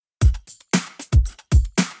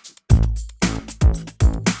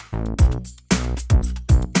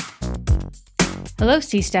Hello,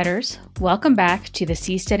 Seasteaders. Welcome back to the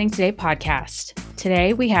Seasteading Today podcast.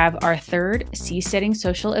 Today we have our third Seasteading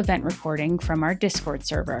social event recording from our Discord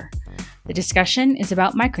server. The discussion is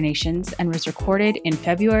about Micronations and was recorded in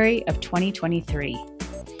February of 2023.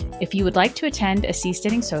 If you would like to attend a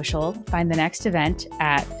Seasteading social, find the next event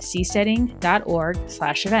at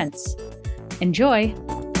seasteading.org/events. Enjoy!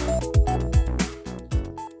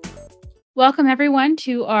 Welcome, everyone,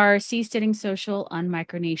 to our Seasteading Social on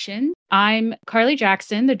Micronations. I'm Carly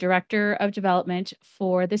Jackson, the Director of Development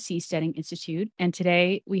for the Seasteading Institute, and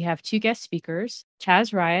today we have two guest speakers,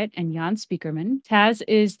 Taz Riot and Jan Spiekerman. Taz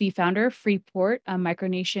is the founder of Freeport, a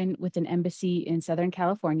micronation with an embassy in Southern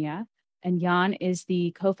California, and Jan is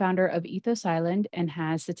the co-founder of Ethos Island and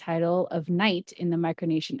has the title of Knight in the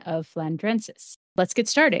micronation of Flandrensis. Let's get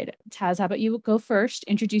started. Taz, how about you go first?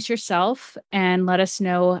 Introduce yourself and let us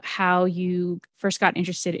know how you first got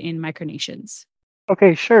interested in micronations.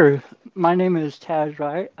 Okay, sure. My name is Taz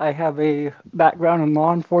Riot. I have a background in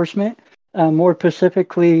law enforcement. More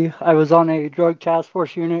specifically, I was on a drug task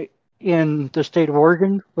force unit in the state of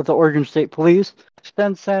Oregon with the Oregon State Police.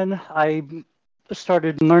 Since then, I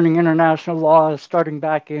started learning international law starting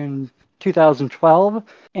back in 2012,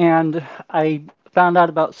 and I found out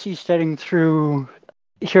about seasteading through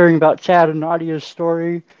hearing about Chad and Nadia's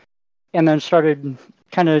story, and then started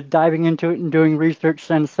kind of diving into it and doing research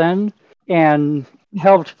since then, and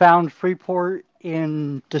helped found Freeport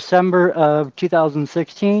in December of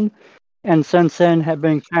 2016, and since then have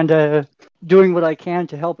been kind of doing what I can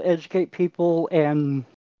to help educate people and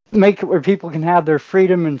make it where people can have their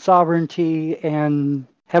freedom and sovereignty and,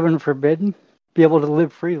 heaven forbid, be able to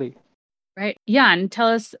live freely. Right. Jan, tell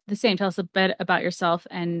us the same. Tell us a bit about yourself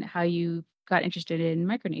and how you got interested in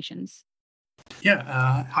micronations.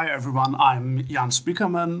 Hi everyone. I'm Jan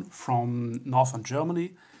Spiekerman from Northern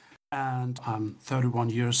Germany, and I'm 31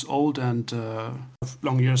 years old and have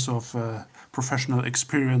long years of professional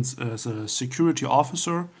experience as a security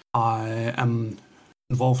officer. I am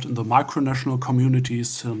involved in the micronational community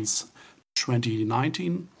since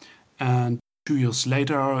 2019, and 2 years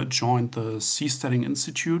later joined the Seasteading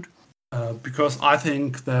Institute because I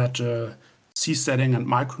think that seasteading and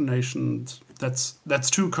micronations, that's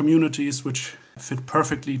two communities which fit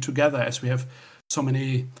perfectly together, as we have so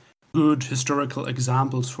many good historical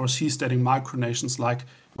examples for seasteading micronations, like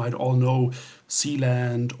you might all know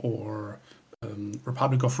Sealand or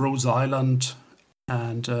Republic of Rhode Island.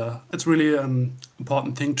 And it's really an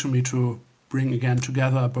important thing to me to bring again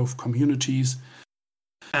together both communities.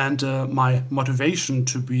 And my motivation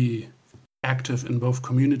to be active in both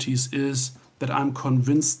communities is that I'm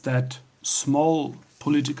convinced that small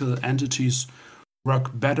political entities work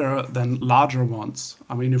better than larger ones.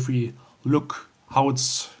 I mean, if we look how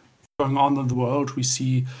it's going on in the world, we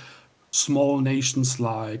see small nations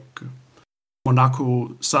like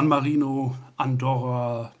Monaco, San Marino,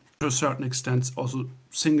 Andorra, to a certain extent also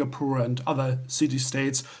Singapore and other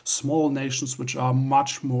city-states, small nations which are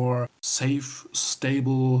much more safe,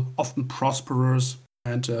 stable, often prosperous,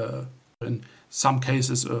 and in some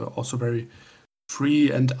cases also very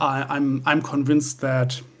free. And I'm convinced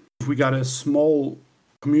that if we got a small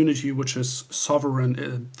community which is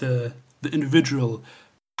sovereign, the individual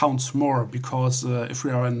counts more, because if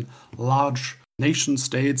we are in large nation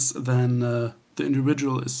states, then the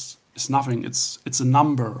individual is nothing. It's a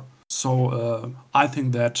number. So I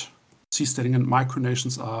think that seasteading and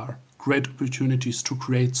micronations are great opportunities to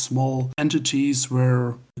create small entities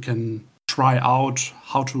where we can try out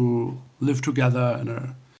how to live together in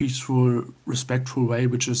a peaceful, respectful way,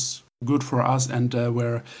 which is good for us, and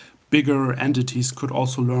where bigger entities could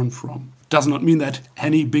also learn from. Does not mean that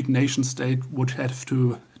any big nation state would have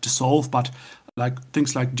to dissolve, but like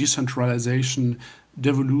things like decentralization,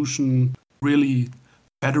 devolution, really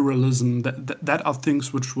federalism, that are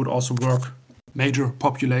things which would also work. Major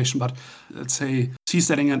population, but let's say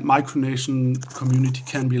seasteading and micronation community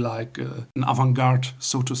can be like an avant-garde,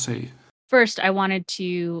 so to say. First, I wanted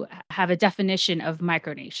to have a definition of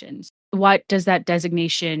micronations. What does that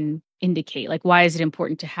designation indicate? Like, why is it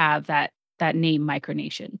important to have that name,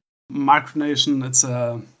 micronation? Micronation,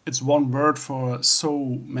 it's one word for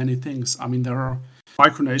so many things. I mean, there are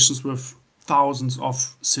micronations with thousands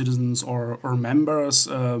of citizens or members,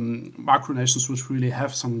 micronations which really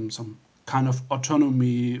have some kind of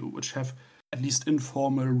autonomy, which have at least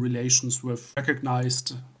informal relations with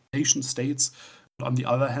recognized nation states. But on the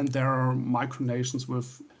other hand, there are micronations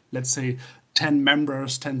with, let's say, 10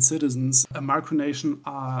 members, 10 citizens. A micronation,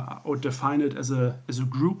 I would define it as a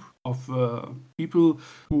group of people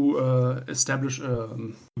who establish a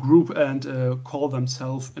group and call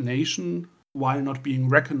themselves a nation. while not being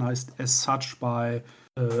recognized as such by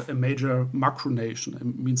a major macronation,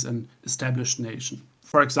 it means an established nation.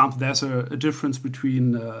 For example, there's a difference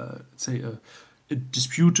between, say, a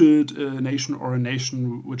disputed nation or a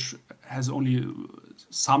nation which has only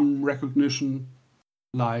some recognition,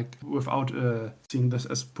 like without seeing this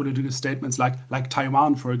as political statements, like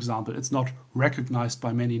Taiwan, for example. It's not recognized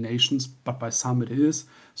by many nations, but by some it is.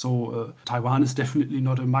 So Taiwan is definitely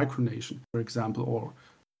not a micronation, for example, or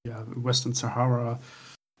Western Sahara.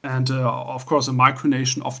 And of course, a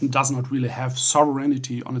micronation often does not really have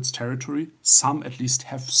sovereignty on its territory. Some at least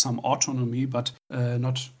have some autonomy, but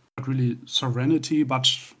not really sovereignty. But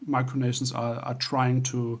micronations are trying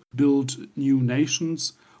to build new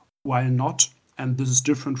nations while not. And this is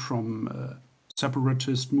different from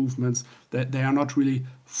separatist movements. They are not really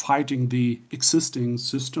fighting the existing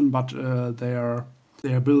system, but they are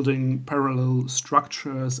building parallel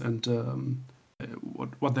structures, and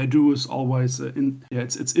what they do is always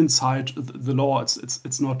it's inside the law.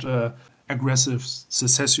 It's not a aggressive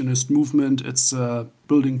secessionist movement. It's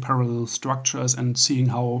building parallel structures and seeing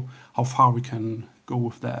how far we can go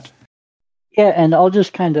with that. Yeah, and I'll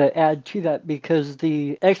just kind of add to that because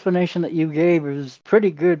the explanation that you gave is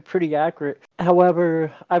pretty good, pretty accurate.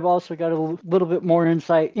 However, I've also got a little bit more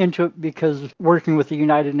insight into it because working with the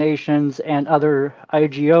United Nations and other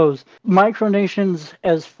IGOs, micronations,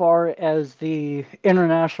 as far as the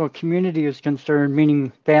international community is concerned,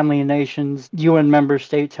 meaning family nations, UN member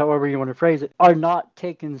states, however you want to phrase it, are not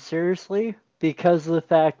taken seriously because of the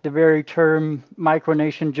fact the very term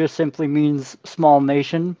micronation just simply means small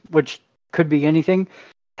nation, which could be anything.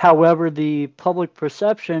 However, the public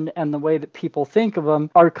perception and the way that people think of them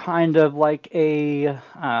are kind of like a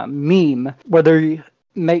meme, where they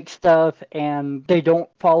make stuff and they don't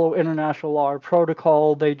follow international law or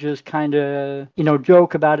protocol. They just kind of,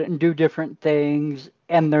 joke about it and do different things.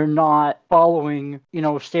 And they're not following,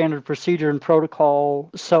 standard procedure and protocol.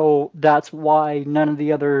 So that's why none of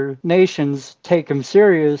the other nations take them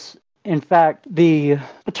serious. In fact, the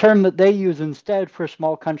term that they use instead for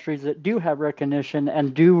small countries that do have recognition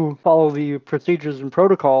and do follow the procedures and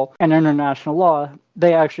protocol and international law,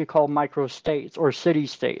 they actually call microstates or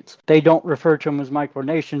city-states. They don't refer to them as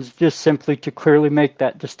micronations, just simply to clearly make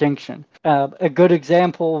that distinction. A good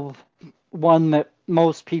example, one that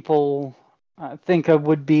most people think of,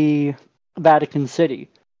 would be Vatican City.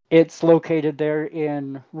 It's located there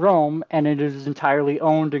in Rome, and it is entirely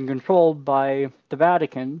owned and controlled by the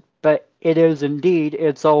Vatican, but it is indeed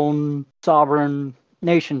its own sovereign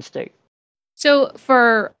nation state. So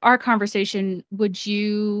for our conversation, would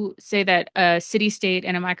you say that a city-state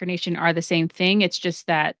and a micronation are the same thing? It's just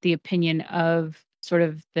that the opinion of sort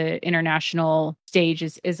of the international stage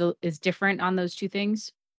is different on those two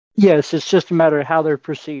things? Yes, it's just a matter of how they're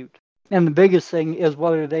perceived. And the biggest thing is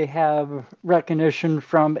whether they have recognition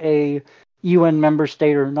from a UN member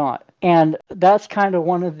state or not. And that's kind of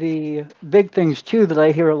one of the big things, too, that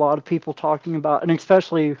I hear a lot of people talking about, and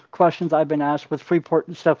especially questions I've been asked with Freeport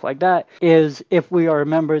and stuff like that, is if we are a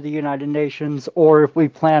member of the United Nations or if we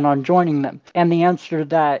plan on joining them. And the answer to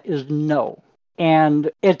that is no. And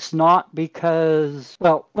it's not because,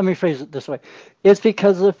 well, let me phrase it this way. It's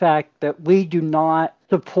because of the fact that we do not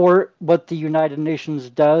support what the United Nations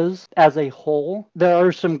does as a whole. There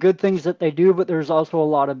are some good things that they do, but there's also a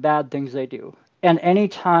lot of bad things they do. And any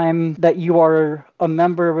time that you are a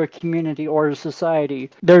member of a community or a society,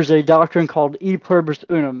 there's a doctrine called E pluribus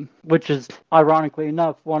unum, which is, ironically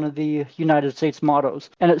enough, one of the United States mottos.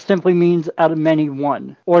 And it simply means out of many,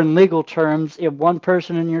 one. Or in legal terms, if one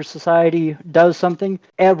person in your society does something,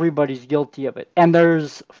 everybody's guilty of it. And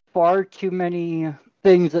there's far too many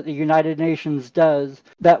things that the United Nations does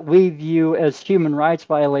that we view as human rights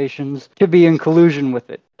violations to be in collusion with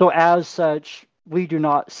it. So as such, we do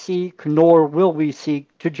not seek, nor will we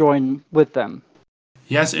seek, to join with them.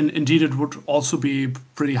 Yes, indeed, it would also be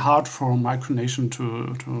pretty hard for a micronation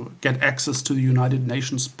to get access to the United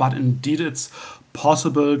Nations, but indeed it's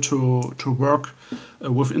possible to work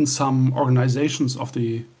within some organizations of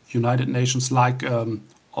the United Nations, like,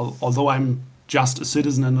 although I'm just a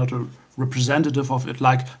citizen and not a representative of it,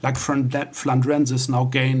 like Flandrensis now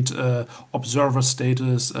gained observer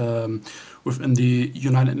status within the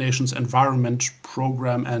United Nations Environment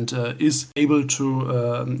Program, and is able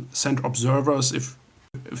to send observers,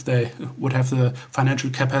 if they would have the financial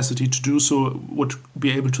capacity to do so, would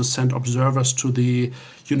be able to send observers to the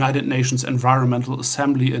United Nations Environmental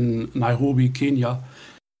Assembly in Nairobi, Kenya.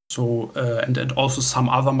 So and also some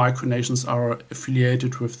other micronations are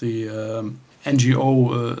affiliated with the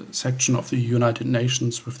NGO section of the United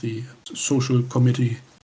Nations, with the Social Committee.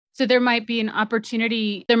 So there might be an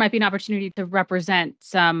opportunity to represent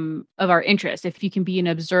some of our interests. If you can be an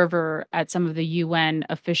observer at some of the UN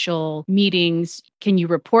official meetings, can you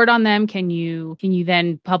report on them? Can you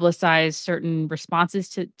then publicize certain responses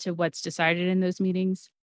to what's decided in those meetings?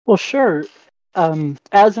 Well, sure.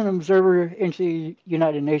 As an observer into the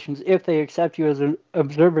United Nations, if they accept you as an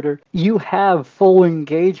observer, you have full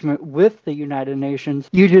engagement with the United Nations.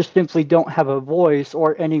 You just simply don't have a voice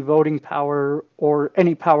or any voting power or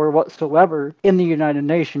any power whatsoever in the United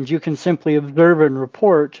Nations. You can simply observe and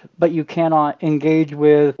report, but you cannot engage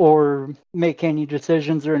with or make any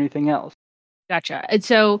decisions or anything else. Gotcha. And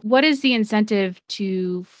so what is the incentive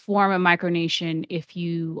to form a micronation if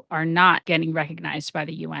you are not getting recognized by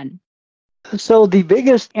the UN? So the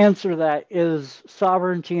biggest answer to that is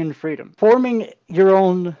sovereignty and freedom. Forming your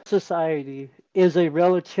own society is a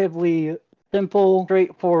relatively simple,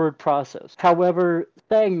 straightforward process. However,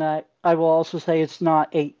 saying that, I will also say it's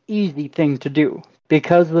not an easy thing to do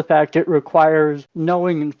because of the fact it requires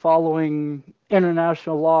knowing and following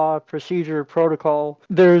international law, procedure, protocol.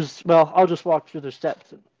 I'll just walk through the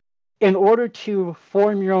steps. In order to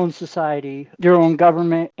form your own society, your own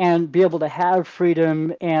government, and be able to have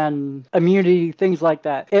freedom and immunity, things like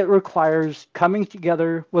that, it requires coming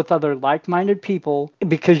together with other like-minded people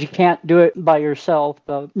because you can't do it by yourself.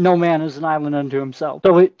 No man is an island unto himself.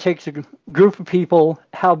 So it takes a group of people.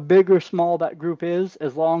 How big or small that group is,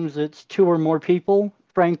 as long as it's 2 or more people,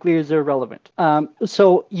 frankly, is irrelevant.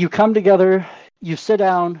 So you come together, you sit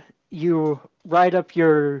down, you write up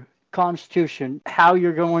your constitution, how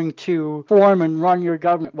you're going to form and run your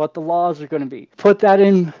government, what the laws are going to be. Put that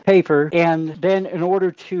in paper, and then in order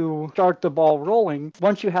to start the ball rolling,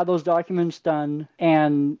 once you have those documents done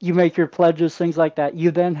and you make your pledges, things like that,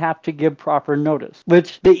 you then have to give proper notice,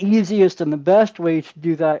 which the easiest and the best way to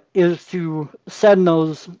do that is to send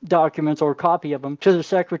those documents or copy of them to the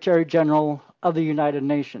Secretary General of the United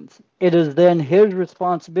Nations. It is then his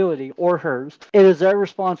responsibility, or hers, it is their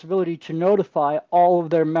responsibility to notify all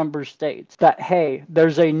of their member states that, hey,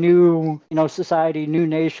 there's a new, society, new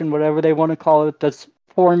nation, whatever they want to call it, that's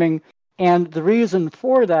forming. And the reason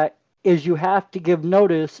for that is you have to give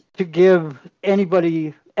notice to give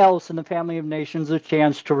anybody else in the family of nations a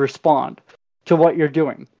chance to respond to what you're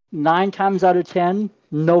doing. 9 times out of 10,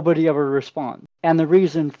 nobody ever responds. And the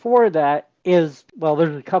reason for that is,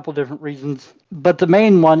 there's a couple different reasons, but the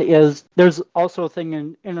main one is there's also a thing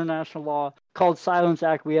in international law called silence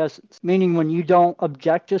acquiescence, meaning when you don't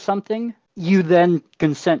object to something, you then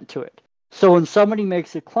consent to it. So when somebody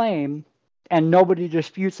makes a claim and nobody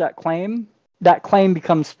disputes that claim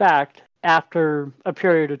becomes fact after a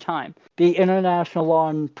period of time. The international law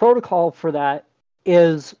and protocol for that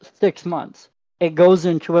is 6 months. It goes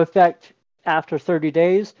into effect after 30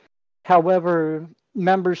 days. However,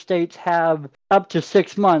 member states have up to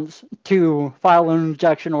 6 months to file an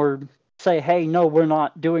objection or say, hey, no, we're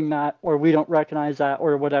not doing that, or we don't recognize that,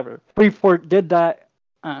 or whatever. Freeport did that.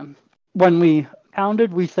 When we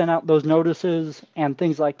founded, we sent out those notices and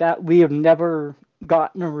things like that. We have never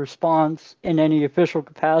gotten a response in any official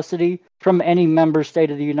capacity from any member state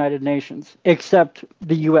of the United Nations, except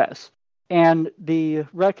the U.S. And the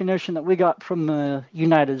recognition that we got from the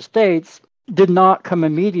United States did not come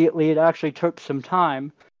immediately. It actually took some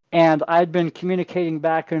time. And I'd been communicating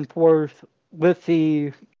back and forth with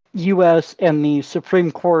the U.S. and the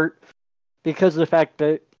Supreme Court because of the fact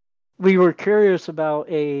that we were curious about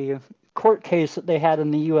a court case that they had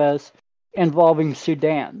in the U.S. involving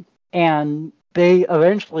Sudan. And they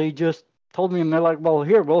eventually just told me, and they're like, well,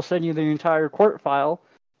 here, we'll send you the entire court file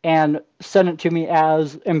and send it to me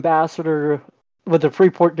as ambassador with the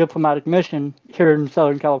Freeport diplomatic mission here in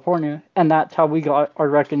Southern California, and that's how we got our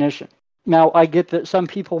recognition. Now, I get that some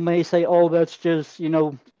people may say, oh, that's just,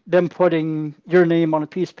 them putting your name on a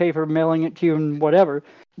piece of paper, mailing it to you and whatever.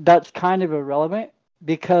 That's kind of irrelevant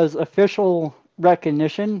because official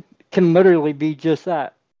recognition can literally be just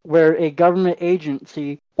that, where a government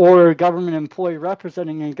agency or a government employee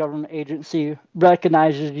representing a government agency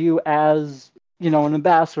recognizes you as, an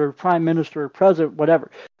ambassador, prime minister, president, whatever.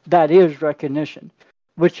 That is recognition,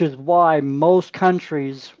 which is why most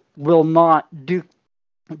countries will not do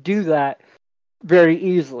that very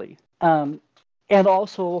easily. And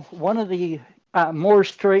also, one of the more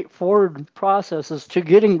straightforward processes to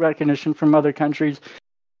getting recognition from other countries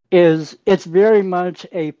is it's very much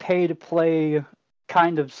a pay-to-play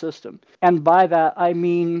kind of system. And by that, I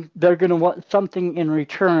mean they're going to want something in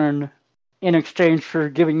return in exchange for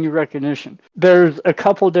giving you recognition. There's a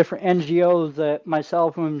couple different NGOs that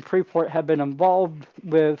myself and Freeport have been involved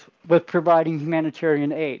with providing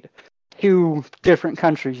humanitarian aid to different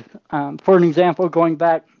countries. For an example, going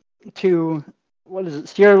back to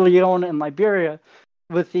Sierra Leone and Liberia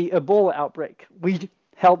with the Ebola outbreak. We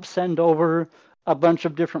helped send over a bunch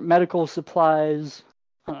of different medical supplies,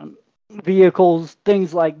 vehicles,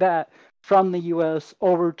 things like that from the U.S.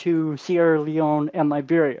 over to Sierra Leone and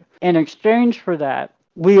Liberia. In exchange for that,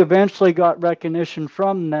 we eventually got recognition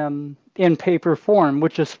from them in paper form,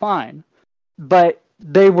 which is fine. But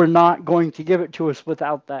they were not going to give it to us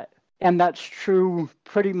without that. And that's true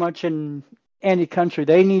pretty much in any country.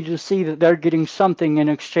 They need to see that they're getting something in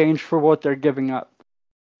exchange for what they're giving up.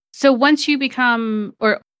 So once you become,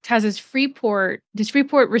 or does Freeport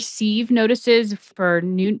receive notices for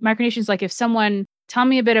new micronations? Like if someone, tell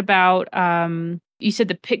me a bit about, you said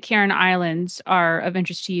the Pitcairn Islands are of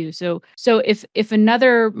interest to you. So if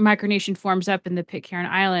another micronation forms up in the Pitcairn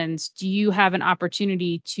Islands, do you have an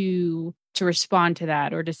opportunity to respond to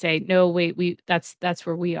that, or to say, no, wait, that's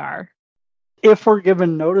where we are? If we're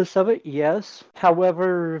given notice of it, yes.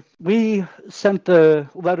 However, we sent the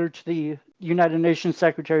letter to the United Nations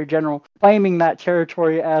Secretary General claiming that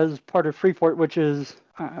territory as part of Freeport, which is,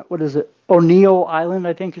 O'Neill Island,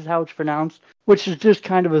 I think is how it's pronounced, which is just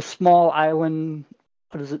kind of a small island,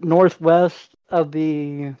 northwest of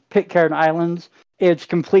the Pitcairn Islands. It's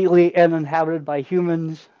completely uninhabited by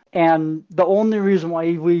humans. And the only reason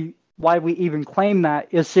why we even claim that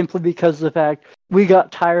is simply because of the fact we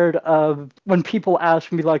got tired of when people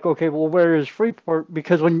ask me, like, okay, well, where is Freeport?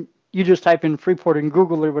 Because when you just type in Freeport in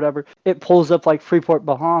Google or whatever, it pulls up like Freeport,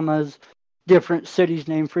 Bahamas, different cities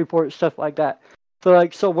named Freeport, stuff like that. So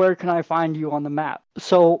like, so where can I find you on the map?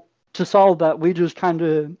 So to solve that, we just kind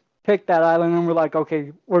of picked that island and we're like,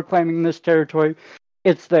 okay, we're claiming this territory.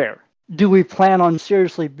 It's there. Do we plan on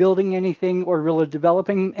seriously building anything or really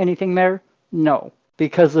developing anything there? No,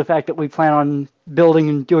 because of the fact that we plan on building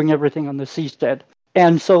and doing everything on the seastead.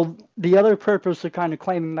 And so the other purpose of kind of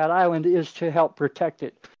claiming that island is to help protect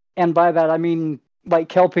it. And by that, I mean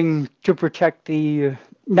like helping to protect the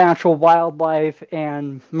natural wildlife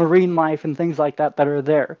and marine life and things like that are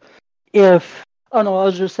there. I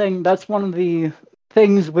was just saying that's one of the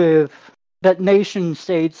things with that nation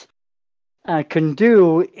states can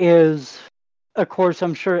do is, of course,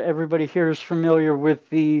 I'm sure everybody here is familiar with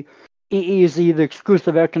the EEZ, the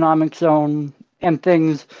Exclusive Economic Zone, and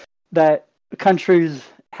things that countries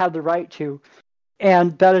have the right to.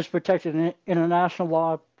 And that is protected in international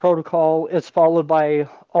law protocol. It's followed by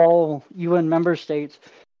all UN member states.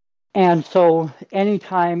 And so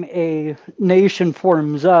anytime a nation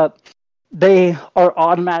forms up, they are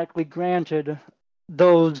automatically granted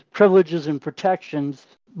those privileges and protections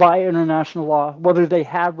by international law, whether they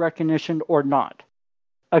have recognition or not.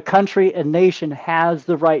 A country, a nation has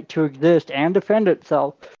the right to exist and defend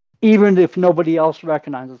itself, even if nobody else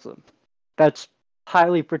recognizes them. That's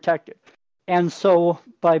highly protected. And so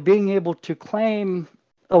by being able to claim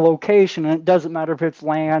a location, and it doesn't matter if it's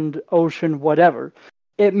land, ocean, whatever,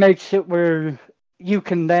 it makes it where you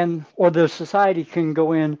can then, or the society can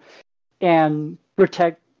go in and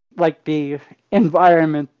protect like the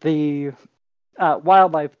environment, the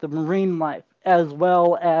wildlife, the marine life, as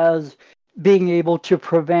well as being able to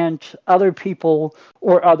prevent other people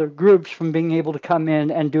or other groups from being able to come in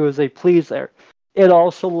and do as they please there. It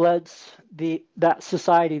also lets that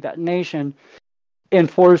society, that nation,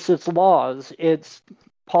 enforce its laws, its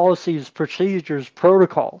policies, procedures,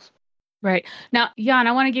 protocols. Right. Now, Jan,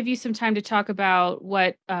 I want to give you some time to talk about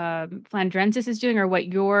what Flandrensis is doing, or what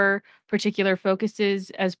your particular focus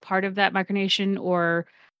is as part of that micronation, or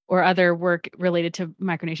other work related to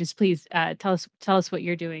micronations. Please tell us what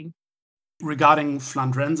you're doing. Regarding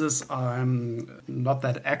Flandrensis, I'm not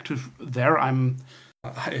that active there.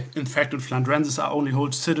 In fact, in Flandrensis, I only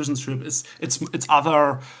hold citizenship. It's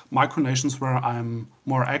other micronations where I'm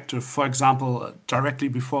more active. For example, directly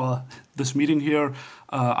before this meeting here,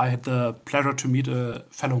 I had the pleasure to meet a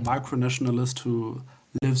fellow micronationalist who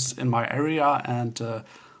lives in my area, and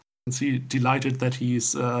I'm delighted that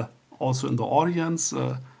he's also in the audience.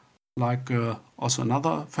 Also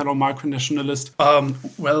another fellow micronationalist.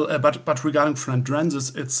 But regarding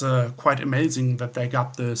Flandrensis, it's quite amazing that they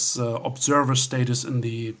got this observer status in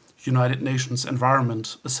the United Nations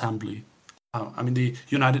Environment Assembly. The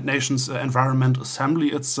United Nations Environment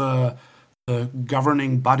Assembly, it's the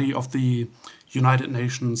governing body of the United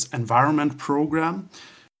Nations Environment Program.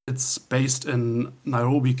 It's based in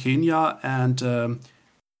Nairobi, Kenya, and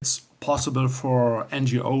it's possible for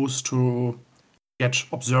NGOs to get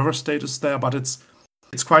observer status there, but it's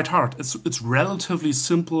quite hard. It's relatively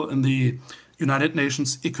simple in the United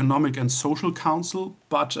Nations Economic and Social Council,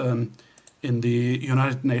 but in the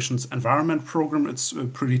United Nations Environment Program, it's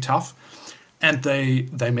pretty tough. And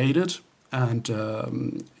they made it, and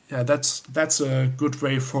that's a good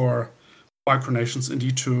way for micronations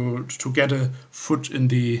indeed to get a foot in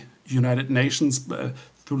the United Nations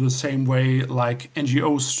through the same way like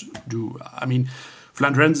NGOs do. I mean,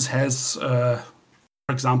 Flandrensis has, for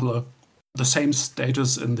example, the same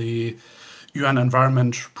status in the UN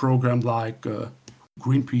Environment Program like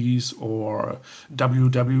Greenpeace or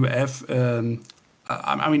WWF.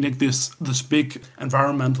 I mean, like this big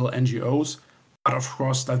environmental NGOs, but of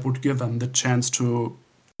course that would give them the chance to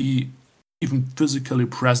be even physically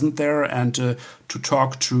present there and to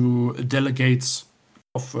talk to delegates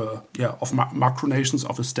of macronations,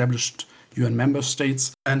 of established UN member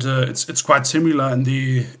states. And it's quite similar in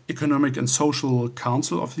the Economic and Social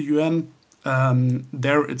Council of the UN.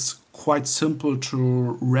 There it's quite simple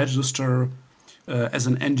to register as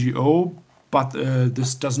an NGO, but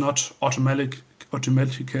this does not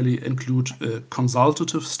automatically include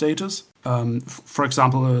consultative status. For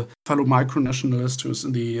example, a fellow micronationalist who's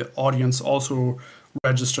in the audience also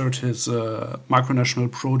registered his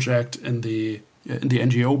micronational project in the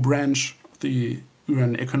NGO branch of the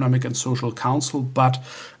UN Economic and Social Council, but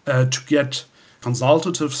to get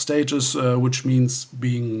consultative status, which means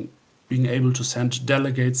being able to send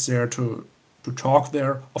delegates there to talk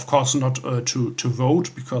there, of course not to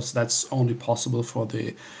vote, because that's only possible for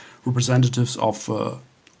the representatives of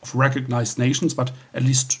recognized nations, but at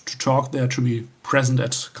least to talk there, to be present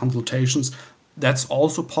at consultations. That's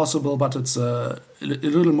also possible, but it's a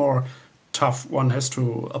little more tough. One has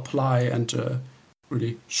to apply and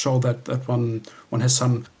really show that one has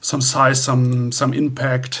some size, some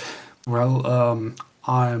impact. Well,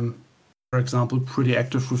 I'm, for example, pretty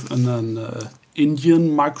active within an Indian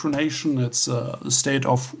micronation. It's the state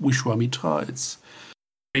of Vishwamitra. It's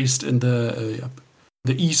based in the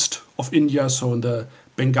east of India, so in the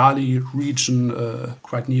Bengali region,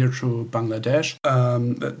 quite near to Bangladesh.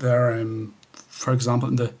 There I'm, for example,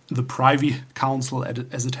 in the Privy Council,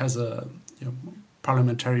 as it has a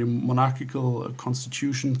parliamentary monarchical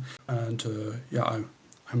constitution. And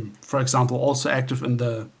I'm, for example, also active in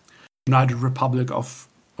the United Republic of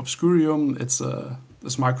Obscurium. It's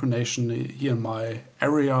this micronation here in my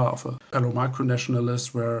area of a fellow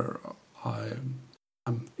micronationalist, where I'm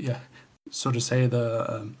so to say,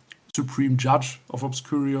 the supreme judge of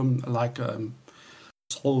Obscurium, like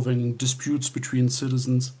solving disputes between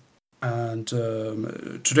citizens. And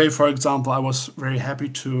today, for example, I was very happy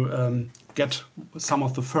to get some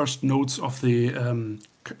of the first notes of the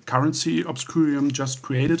currency Obscurium just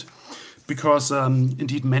created, because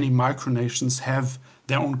indeed many micronations have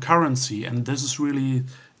their own currency, and this is really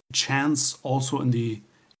a chance also in the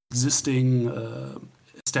existing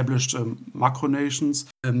established macronations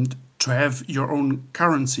to have your own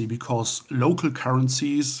currency, because local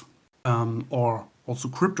currencies or also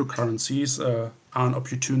cryptocurrencies are an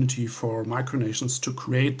opportunity for micronations to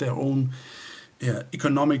create their own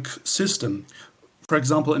economic system. For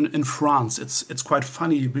example, in France, it's quite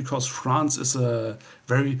funny, because France is a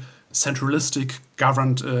very centralistic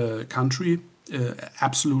governed country.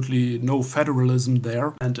 Absolutely no federalism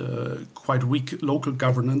there, and quite weak local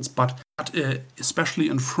governance. But especially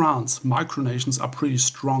in France, micronations are pretty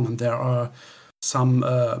strong, and there are some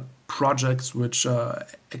projects which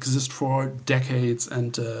exist for decades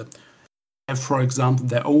and have, for example,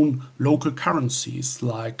 their own local currencies,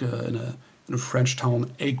 like in a French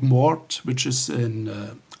town, Aigues-Mortes, which is in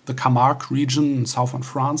the Camargue region in southern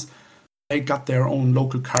France. They got their own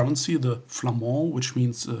local currency, the flamand, which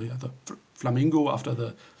means the flamingo, after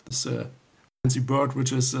this fancy bird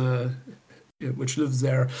which lives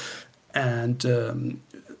there. And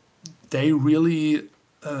they really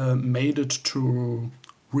made it to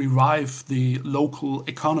revive the local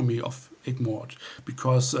economy of Aigues-Mortes,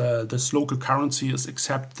 because this local currency is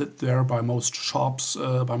accepted there by most shops,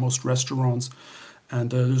 by most restaurants, and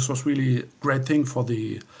this was really a great thing for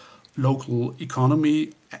the local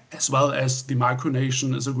economy, as well as the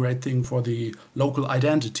micronation is a great thing for the local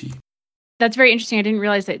identity. That's very interesting. I didn't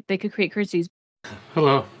realize that they could create currencies.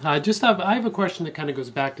 Hello. I have a question that kind of goes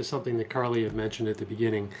back to something that Carly had mentioned at the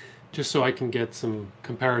beginning, just so I can get some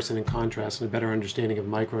comparison and contrast and a better understanding of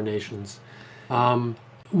micronations.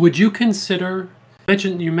 Would you consider,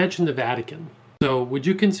 you mentioned the Vatican, so would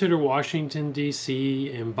you consider Washington, D.C.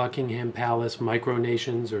 and Buckingham Palace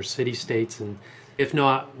micronations or city-states? And if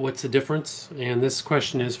not, what's the difference? And this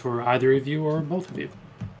question is for either of you or both of you.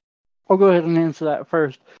 I'll go ahead and answer that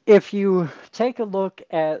first. If you take a look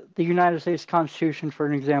at the United States Constitution, for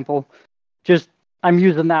an example, I'm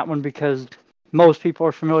using that one because most people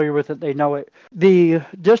are familiar with it, they know it. The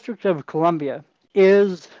District of Columbia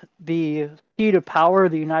is the seat of power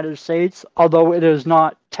of the United States, although it is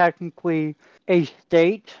not technically a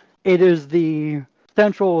state. It is the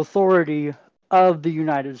central authority of the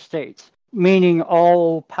United States. meaning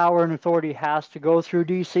all power and authority has to go through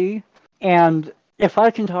DC. And if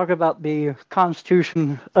I can talk about the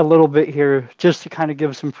Constitution a little bit here, just to kind of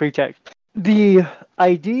give some pretext. The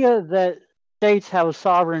idea that states have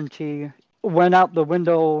sovereignty went out the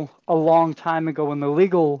window a long time ago in the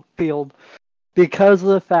legal field because of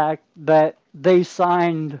the fact that they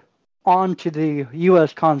signed onto the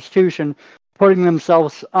U.S. Constitution, putting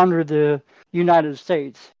themselves under the United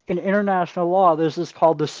States. In international law, this is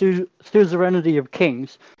called the suzerainty of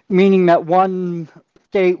kings, meaning that one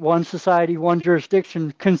state, one society, one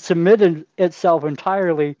jurisdiction can submit itself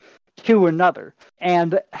entirely to another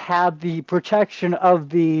and have the protection of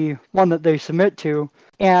the one that they submit to.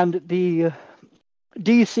 And the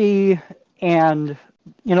DC and,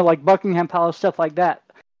 like Buckingham Palace, stuff like that,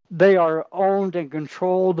 they are owned and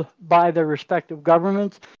controlled by their respective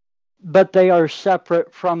governments, but they are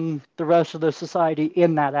separate from the rest of the society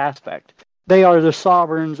in that aspect. They are the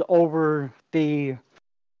sovereigns over the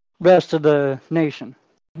rest of the nation.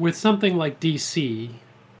 With something like DC,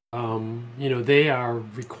 they are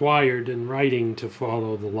required in writing to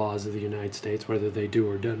follow the laws of the United States, whether they do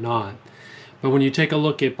or do not. But when you take a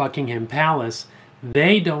look at Buckingham Palace,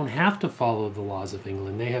 they don't have to follow the laws of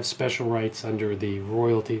England. They have special rights under the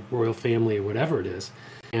royal family, or whatever it is.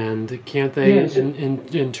 And can't they, yes,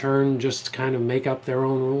 in turn, just kind of make up their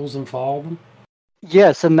own rules and follow them?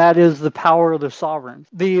 Yes, and that is the power of the sovereign.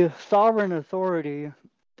 The sovereign authority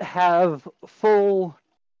have full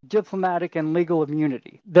diplomatic and legal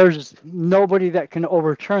immunity. There's nobody that can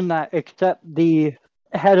overturn that except the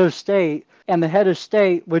head of state. And the head of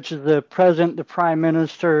state, which is the president, the prime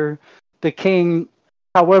minister, the king,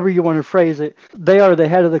 however you want to phrase it, they are the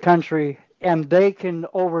head of the country, and they can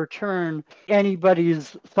overturn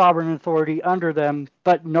anybody's sovereign authority under them,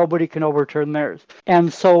 but nobody can overturn theirs.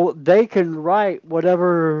 And so they can write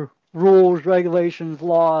whatever rules, regulations,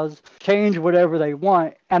 laws, change whatever they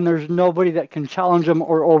want, and there's nobody that can challenge them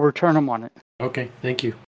or overturn them on it. Okay, thank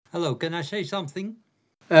you. Hello, can I say something?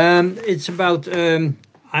 It's about...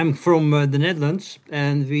 I'm from the Netherlands,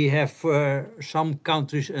 and we have some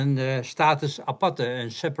countries a status aparte, a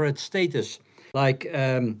separate status, like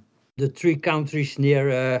the three countries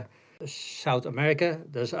near South America.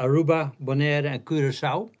 There's Aruba, Bonaire, and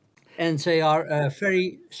Curaçao, and they are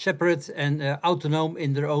very separate and autonomous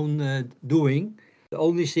in their own doing. The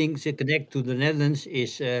only thing they connect to the Netherlands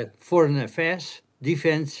is foreign affairs,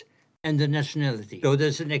 defense, and the nationality. So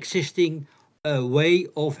there's an existing way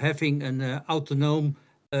of having an autonomous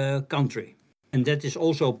country, and that is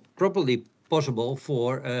also properly possible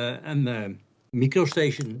for a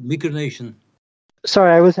micronation.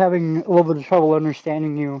 Sorry, I was having a little bit of trouble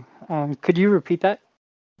understanding you. Could you repeat that?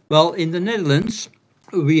 Well, in the Netherlands,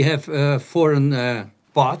 we have foreign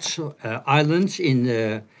parts, islands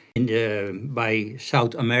by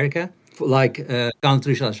South America, like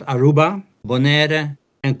countries as Aruba, Bonaire,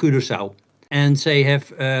 and Curaçao, and they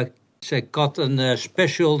have. They got a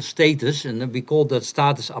special status, and we call that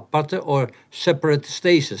status aparte or separate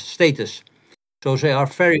status. So they are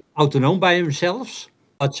very autonomous by themselves,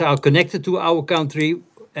 but they are connected to our country,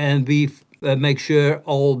 and we make sure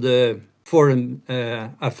all the foreign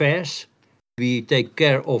affairs, we take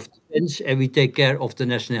care of defense, and we take care of the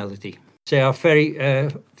nationality. They are very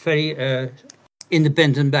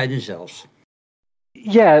independent by themselves.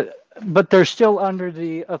 Yeah, but they're still under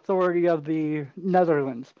the authority of the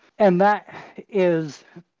Netherlands. And that is,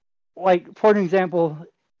 like, for an example,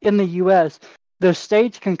 in the U.S., the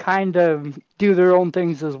states can kind of do their own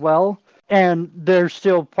things as well, and they're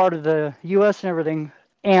still part of the U.S. and everything.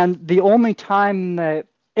 And the only time that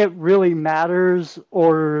it really matters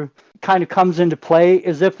or kind of comes into play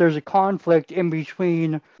is if there's a conflict in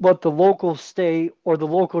between what the local state or the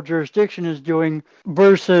local jurisdiction is doing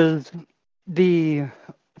versus the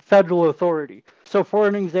federal authority. So for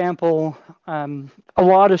an example, a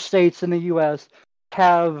lot of states in the U.S.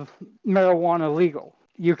 have marijuana legal.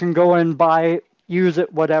 You can go and buy it, use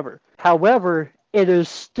it, whatever. However, it is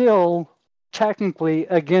still technically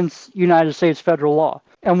against United States federal law.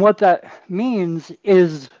 And what that means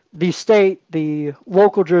is the state, the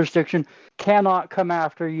local jurisdiction, cannot come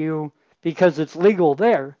after you because it's legal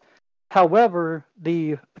there. However,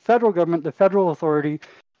 the federal government, the federal authority,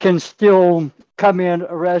 can still come in,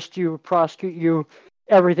 arrest you, prosecute you,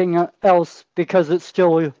 everything else, because it's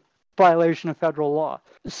still a violation of federal law.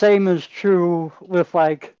 The same is true with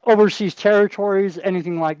like overseas territories,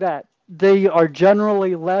 anything like that. They are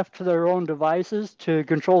generally left to their own devices to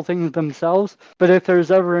control things themselves, but if there's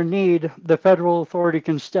ever a need, the federal authority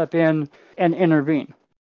can step in and intervene.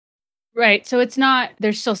 Right. So it's not,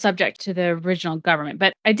 they're still subject to the original government.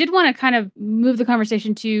 But I did want to kind of move the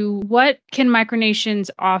conversation to what can micronations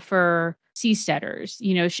offer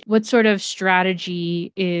seasteaders? What sort of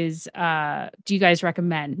strategy do you guys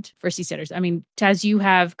recommend for seasteaders? I mean, Taz, you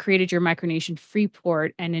have created your micronation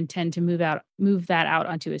Freeport and intend to move that out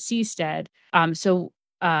onto a seastead. So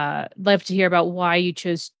love to hear about why you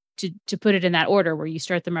chose to put it in that order, where you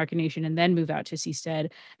start the micronation and then move out to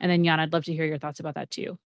seastead. And then Jan, I'd love to hear your thoughts about that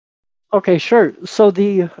too. Okay, sure. So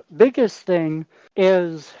the biggest thing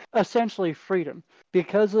is essentially freedom,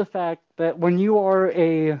 because of the fact that when you are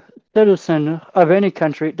a citizen of any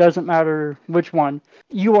country, it doesn't matter which one,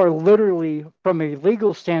 you are literally, from a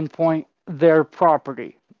legal standpoint, their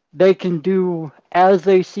property. They can do as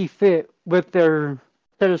they see fit with their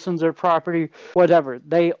citizens, their property, whatever.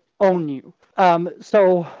 They own you.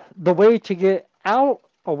 So the way to get out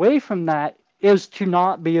away from that is to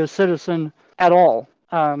not be a citizen at all.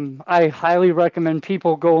 I highly recommend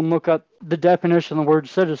people go and look up the definition of the word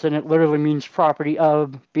citizen. It literally means property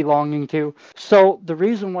of, belonging to. So the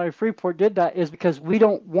reason why Freeport did that is because we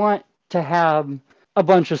don't want to have a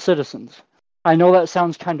bunch of citizens. I know that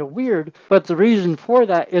sounds kind of weird, but the reason for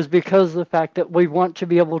that is because of the fact that we want to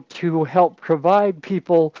be able to help provide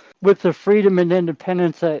people with the freedom and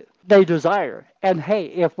independence that they desire. And hey,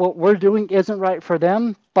 if what we're doing isn't right for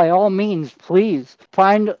them, by all means, please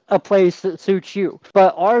find a place that suits you.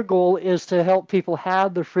 But our goal is to help people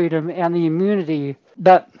have the freedom and the immunity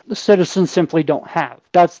that citizens simply don't have.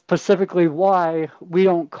 That's specifically why we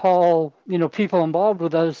don't call, people involved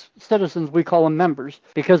with us citizens. We call them members,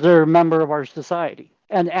 because they're a member of our society.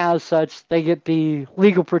 And as such, they get the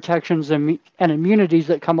legal protections and immunities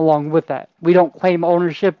that come along with that. We don't claim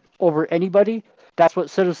ownership over anybody. That's what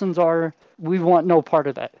citizens are. We want no part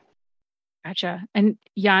of that. Gotcha. And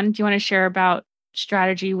Jan, do you want to share about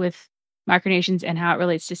strategy with micronations and how it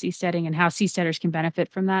relates to seasteading and how seasteaders can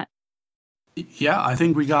benefit from that? Yeah, I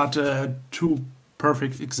think we got two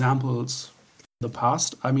perfect examples in the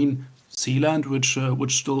past. I mean, Sealand,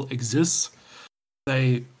 which still exists,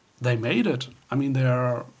 they made it. I mean, they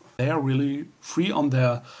are really free on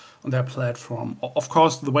their platform. Of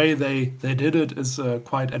course, the way they did it is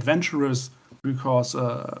quite adventurous, because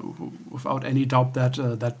without any doubt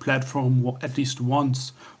that platform at least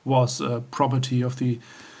once was property of the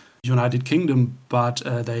United Kingdom, but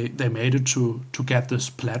they made it to get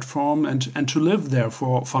this platform and to live there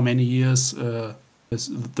for many years.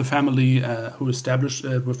 The family who established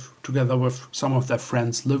together with some of their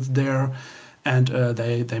friends lived there, and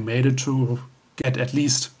they made it to get at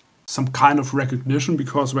least some kind of recognition,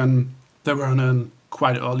 because when they were in a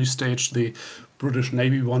quite early stage, the British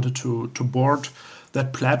Navy wanted to board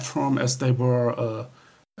that platform, as they were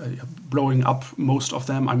blowing up most of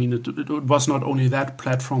them. I mean, it was not only that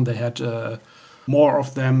platform, they had more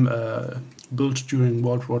of them built during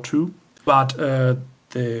World War II. But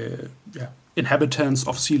the inhabitants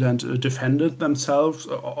of Sealand defended themselves,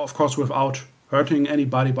 of course, without hurting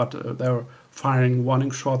anybody, but they were firing warning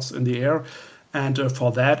shots in the air. And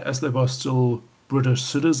for that, as they were still British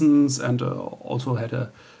citizens and also had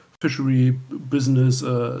a fishery business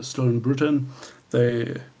still in Britain,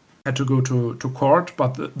 they had to go to court,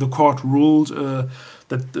 but the court ruled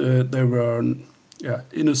that they were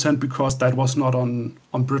innocent, because that was not on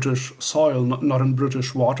British soil, not in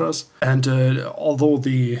British waters. And although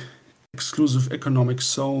the exclusive economic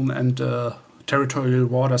zone and territorial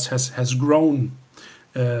waters has grown,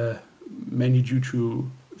 mainly due to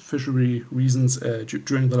fishery reasons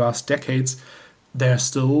during the last decades, they're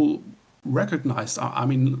still recognized. I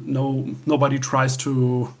mean, nobody tries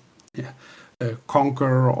to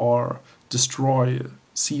conquer or destroy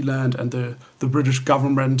Sealand, and the British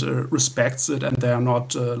government respects it, and they are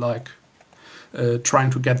not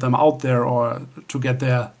trying to get them out there or to get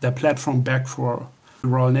their platform back for the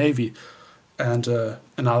Royal Navy. And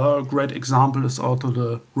another great example is also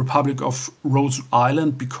the Republic of Rhode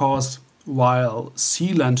Island, because while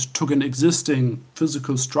Sealand took an existing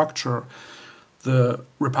physical structure, the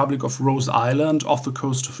Republic of Rhode Island off the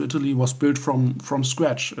coast of Italy was built from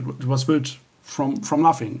scratch. It was built from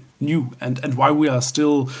nothing new. And while we are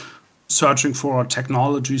still searching for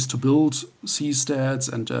technologies to build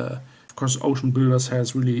seasteads, and of course Ocean Builders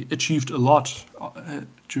has really achieved a lot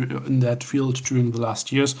in that field during the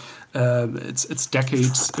last years. It's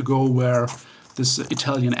decades ago where this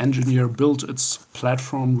Italian engineer built its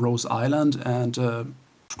platform, Rhode Island, and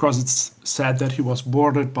of course it's sad that he was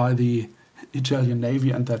boarded by the Italian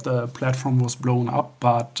Navy and that the platform was blown up,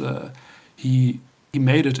 but he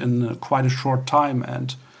made it in quite a short time,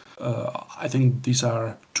 and I think these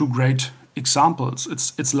are two great examples.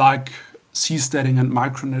 It's like seasteading and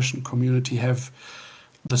Micronation community have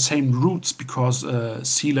the same roots, because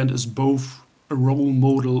Sealand is both a role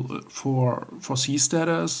model for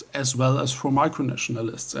seasteaders as well as for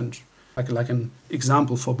micronationalists, and like an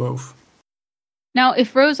example for both. Now,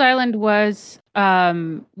 if Rose Island was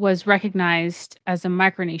recognized as a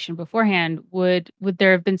micronation beforehand, would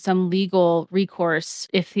there have been some legal recourse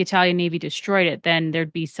if the Italian Navy destroyed it? Then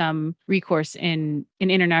there'd be some recourse in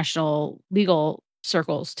international legal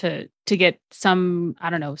circles to get some, I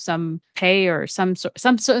don't know, some pay or some sort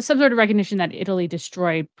of recognition that Italy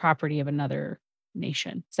destroyed property of another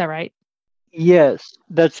nation. Is that right? Yes,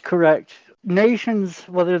 that's correct. Nations,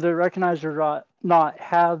 whether they're recognized or not,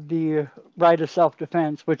 have the right of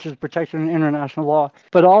self-defense, which is protected in international law.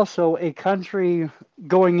 But also, a country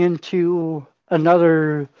going into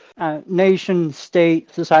another nation,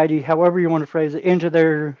 state, society, however you want to phrase it, into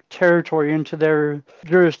their territory, into their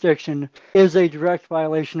jurisdiction, is a direct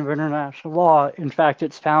violation of international law. In fact,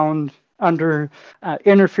 it's found under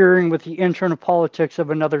interfering with the internal politics of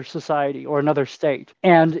another society or another state.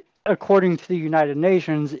 And according to the United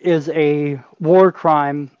Nations, is a war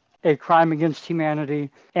crime, a crime against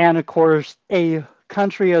humanity, and of course, a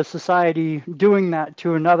country, a society doing that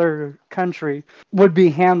to another country would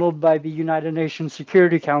be handled by the United Nations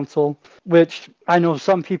Security Council, which I know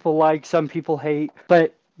some people like, some people hate,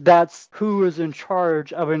 but that's who is in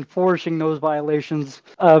charge of enforcing those violations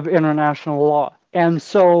of international law. And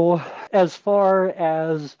so, as far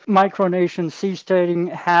as micronations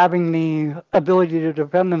seasteading having the ability to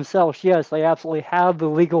defend themselves, yes, they absolutely have the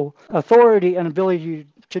legal authority and ability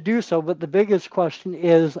to do so. But the biggest question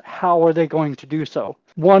is, how are they going to do so?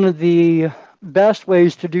 One of the best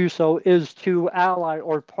ways to do so is to ally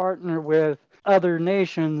or partner with other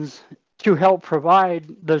nations to help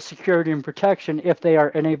provide the security and protection if they are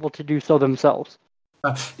unable to do so themselves.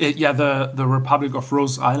 The Republic of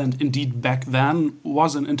Rose Island, indeed, back then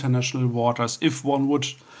was in international waters. If one would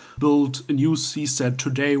build a new seastead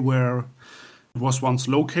today where it was once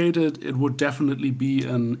located, it would definitely be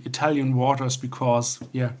in Italian waters because,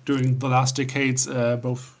 during the last decades,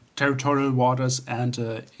 both territorial waters and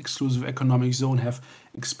exclusive economic zone have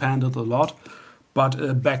expanded a lot.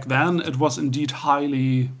 But back then, it was indeed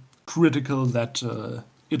highly critical that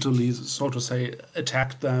Italy, so to say,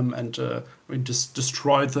 attacked them and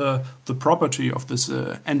destroyed the property of this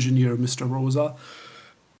engineer, Mr. Rosa.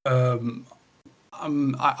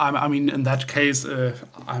 I mean, in that case,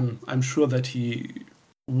 I'm sure that he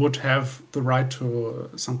would have the right to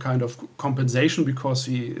some kind of compensation because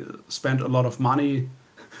he spent a lot of money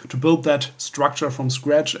to build that structure from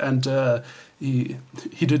scratch, and he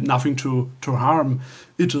did nothing to harm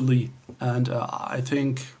Italy. And I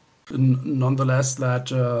think, nonetheless, that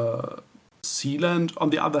Sealand, on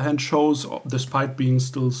the other hand, shows, despite being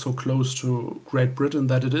still so close to Great Britain,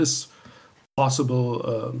 that it is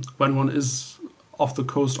possible when one is off the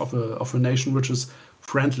coast of a nation which is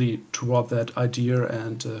friendly toward that idea.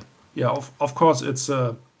 And of course, it's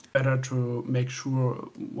better to make sure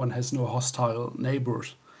one has no hostile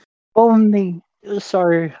neighbors.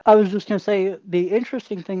 Sorry, I was just going to say the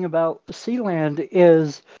interesting thing about Sealand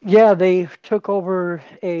is, they took over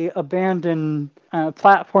a abandoned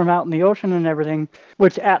platform out in the ocean and everything,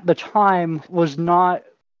 which at the time was not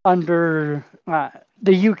under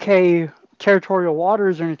the UK territorial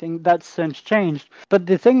waters or anything. That's since changed. But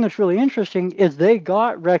the thing that's really interesting is they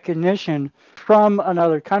got recognition from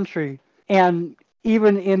another country, and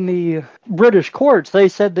even in the British courts, they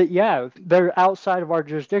said that, they're outside of our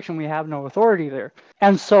jurisdiction. We have no authority there.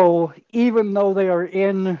 And so even though they are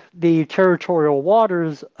in the territorial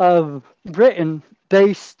waters of Britain,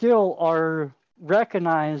 they still are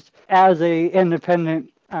recognized as a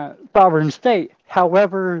independent sovereign state.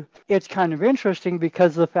 However, it's kind of interesting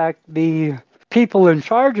because the fact the people in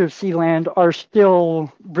charge of Sealand are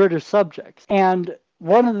still British subjects. And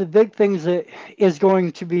one of the big things that is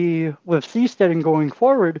going to be with seasteading going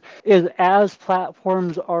forward is as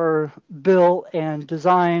platforms are built and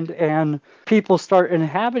designed and people start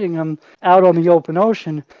inhabiting them out on the open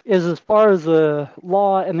ocean, is as far as the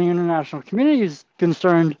law and the international community is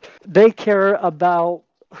concerned, they care about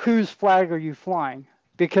whose flag are you flying,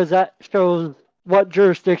 because that shows what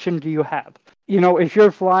jurisdiction do you have. If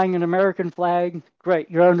you're flying an American flag, great,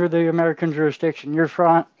 you're under the American jurisdiction. You're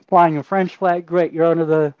flying a French flag, great, you're under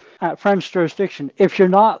the French jurisdiction. If you're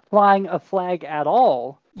not flying a flag at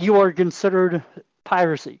all, you are considered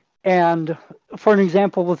piracy. And for an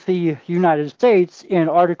example, with the United States, in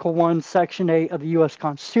Article 1, Section 8 of the U.S.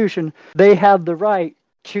 Constitution, they have the right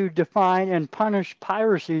to define and punish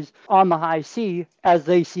piracies on the high sea as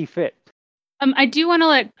they see fit. I do want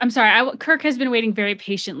to I'm sorry, Kirk has been waiting very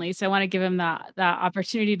patiently, so I want to give him the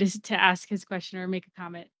opportunity to ask his question or make a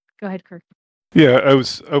comment. Go ahead, Kirk. Yeah,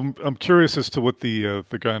 I'm curious as to what the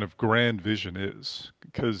kind of grand vision is,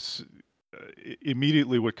 because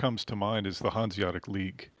immediately what comes to mind is the Hanseatic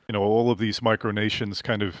League. all of these micronations,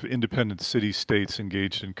 kind of independent city-states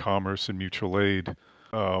engaged in commerce and mutual aid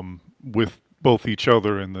with both each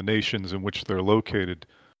other and the nations in which they're located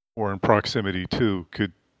or in proximity to.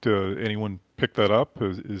 Could anyone pick that up?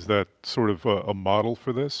 Is that sort of a model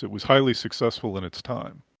for this? It was highly successful in its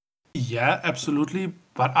time. Yeah, absolutely.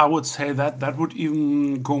 But I would say that that would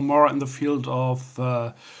even go more in the field of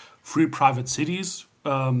free private cities.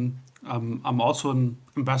 I'm also an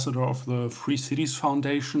ambassador of the Free Cities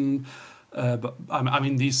Foundation. But I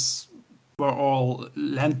mean, these were all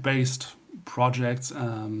land-based projects.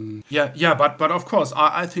 But of course,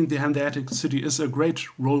 I think the Hanseatic City is a great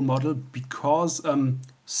role model because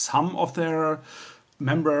some of their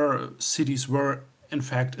member cities were in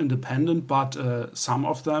fact independent, but some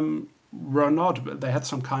of them were not. They had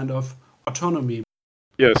some kind of autonomy.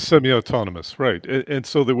 Yes, semi-autonomous, right. And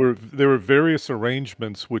so there were various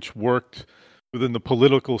arrangements which worked within the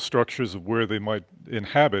political structures of where they might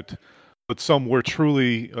inhabit, but some were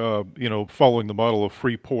truly, following the model of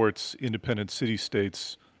free ports, independent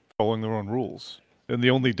city-states, following their own rules. And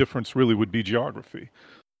the only difference really would be geography.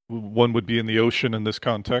 One would be in the ocean in this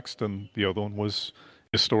context, and the other one was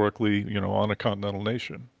historically, on a continental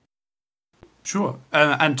nation. Sure,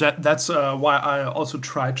 and that's why I also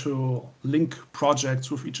try to link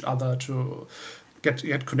projects with each other to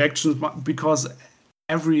get connections, because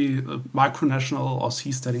every micronational or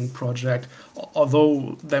seasteading project,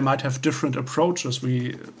 although they might have different approaches,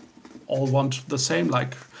 we all want the same,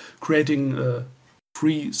 like creating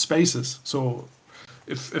free spaces. So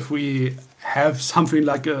if we have something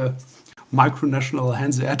like a micronational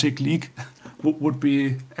Hanseatic League, would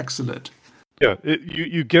be excellent. Yeah,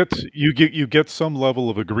 you get some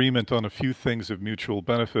level of agreement on a few things of mutual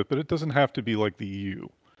benefit, but it doesn't have to be like the EU.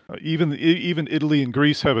 Even Italy and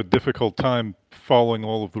Greece have a difficult time following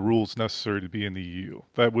all of the rules necessary to be in the EU.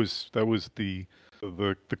 That was the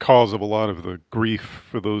cause of a lot of the grief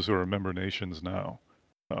for those who are member nations now.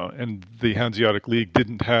 And the Hanseatic League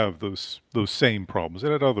didn't have those same problems.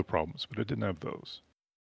 It had other problems, but it didn't have those.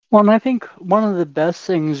 Well, and I think one of the best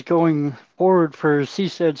things going forward for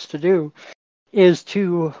seasteads to do is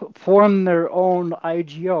to form their own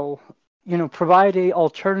IGO, provide a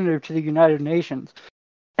alternative to the United Nations,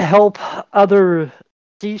 help other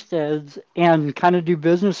seasteads and kind of do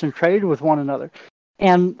business and trade with one another.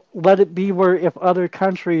 And let it be where if other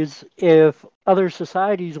countries, if other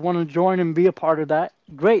societies want to join and be a part of that,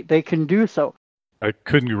 great, they can do so. I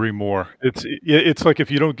couldn't agree more. It's like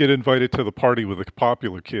if you don't get invited to the party with the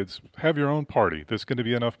popular kids, have your own party. There's going to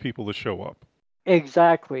be enough people to show up.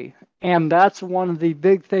 Exactly. And that's one of the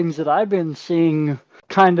big things that I've been seeing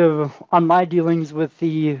kind of on my dealings with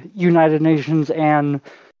the United Nations and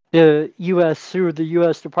the U.S. through the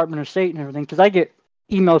U.S. Department of State and everything, because I get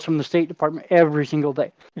emails from the State Department every single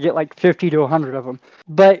day. I get like 50 to 100 of them.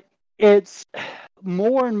 But it's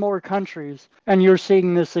more and more countries, and you're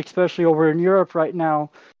seeing this especially over in Europe right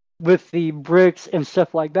now with the BRICS and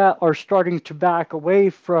stuff like that, are starting to back away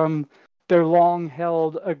from their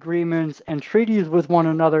long-held agreements and treaties with one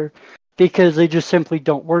another because they just simply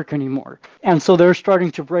don't work anymore. And so they're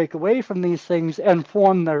starting to break away from these things and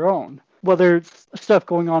form their own, whether it's stuff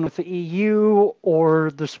going on with the EU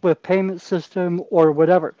or the SWIFT payment system or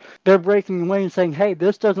whatever. They're breaking away and saying, hey,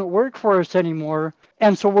 this doesn't work for us anymore,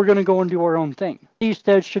 and so we're going to go and do our own thing.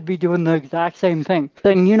 Seasteads should be doing the exact same thing,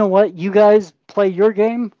 saying, you know what, you guys play your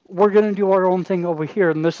game, we're going to do our own thing over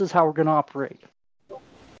here, and this is how we're going to operate.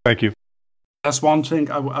 Thank you. That's one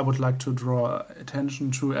thing I would like to draw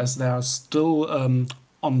attention to, as there are still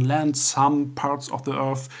on land some parts of the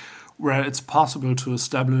earth where it's possible to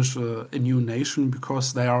establish a new nation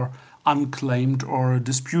because they are unclaimed or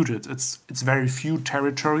disputed. It's very few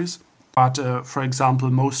territories, but for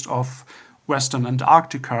example, most of Western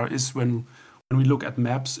Antarctica is, when we look at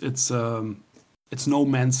maps, it's no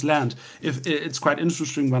man's land. It's quite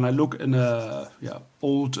interesting when I look in a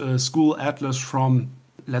old school atlas from,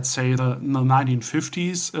 let's say, the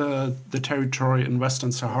 1950s, the territory in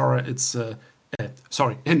Western Sahara,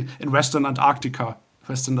 in Western Antarctica.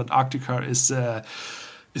 Western Antarctica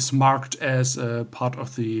is marked as part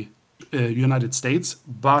of the United States,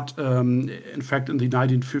 but in fact, in the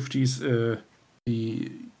 1950s,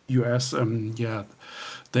 the US,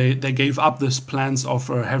 they gave up these plans of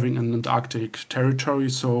having an Antarctic territory.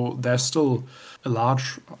 So there's still a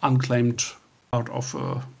large unclaimed part of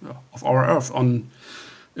our Earth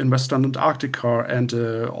in Western Antarctica, and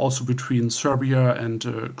also between Serbia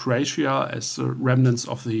and Croatia as remnants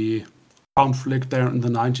of the conflict there in the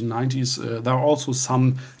 1990s. There are also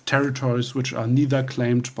some territories which are neither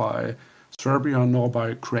claimed by Serbia nor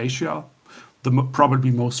by Croatia. The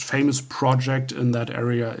probably most famous project in that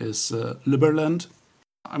area is Liberland.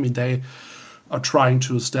 I mean, they are trying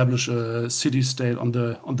to establish a city-state on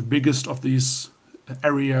the biggest of these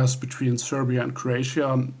areas between Serbia and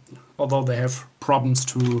Croatia. Although they have problems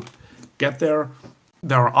to get there,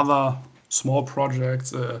 there are other small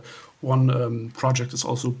projects. One project is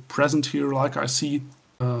also present here, like I see,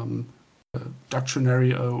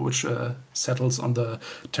 Ductionary, which settles on the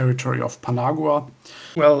territory of Panagua.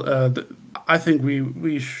 Well, I think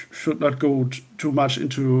we should not go too much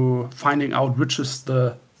into finding out which is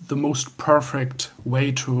the most perfect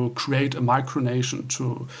way to create a micronation,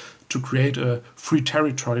 to create a free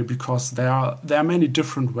territory, because there are many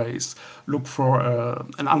different ways. Look for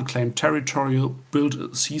an unclaimed territory, build a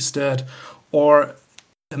seastead, or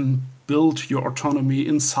build your autonomy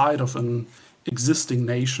inside of an existing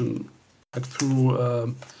nation, like through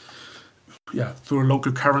a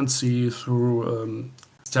local currency, through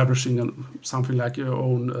establishing something like your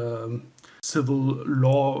own civil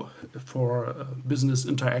law for business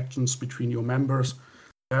interactions between your members.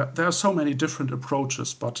 There are so many different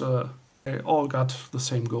approaches, but they all got the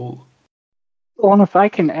same goal. Well, and if I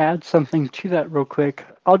can add something to that real quick,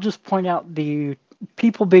 I'll just point out the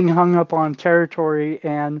people being hung up on territory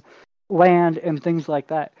and land and things like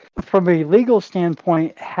that. From a legal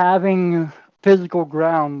standpoint, having physical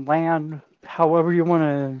ground, land, however you want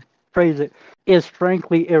to phrase it, is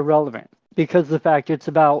frankly irrelevant, because the fact it's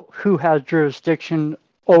about who has jurisdiction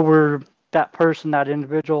over that person, that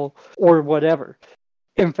individual, or whatever.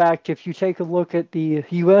 In fact, if you take a look at the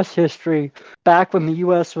U.S. history, back when the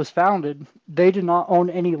U.S. was founded, they did not own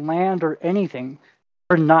any land or anything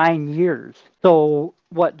for 9 years. So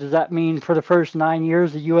what does that mean? For the first 9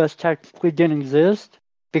 years, the U.S. technically didn't exist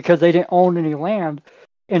because they didn't own any land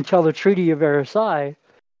until the Treaty of Versailles,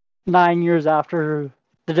 9 years after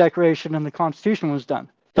the Declaration and the Constitution was done.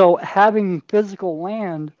 So having physical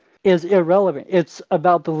land is irrelevant. It's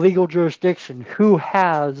about the legal jurisdiction. Who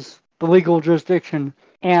has the legal jurisdiction?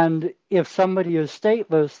 And if somebody is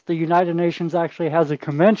stateless, the United Nations actually has a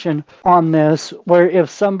convention on this, where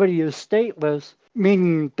if somebody is stateless,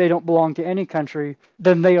 meaning they don't belong to any country,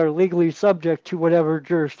 then they are legally subject to whatever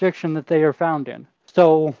jurisdiction that they are found in.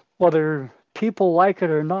 So whether people like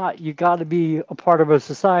it or not, you got to be a part of a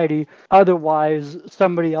society. Otherwise,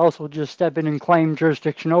 somebody else will just step in and claim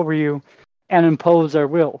jurisdiction over you and impose their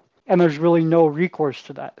will. And there's really no recourse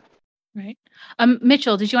to that. Right.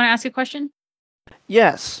 Mitchell, did you want to ask a question?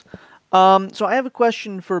 Yes. So I have a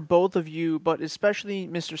question for both of you, but especially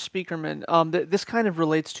Mr. Speakerman. This kind of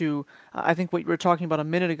relates to, I think, what you were talking about a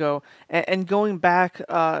minute ago. And going back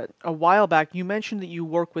a while back, you mentioned that you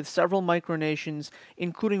work with several micronations,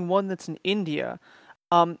 including one that's in India.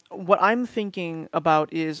 What I'm thinking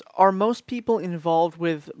about is, are most people involved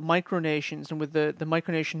with micronations and with the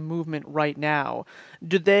micronation movement right now,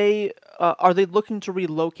 are they looking to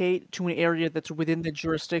relocate to an area that's within the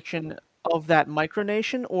jurisdiction of that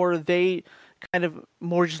micronation, or are they kind of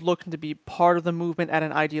more just looking to be part of the movement at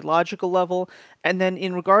an ideological level? And then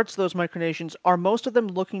in regards to those micronations, are most of them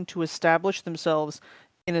looking to establish themselves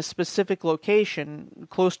in a specific location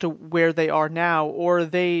close to where they are now, or are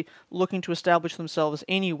they looking to establish themselves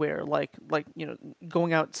anywhere, like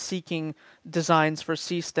going out seeking designs for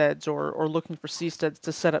seasteads or looking for seasteads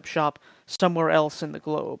to set up shop somewhere else in the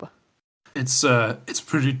globe? It's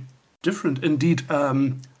pretty different indeed.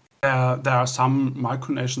 There are some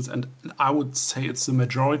micronations, and I would say it's the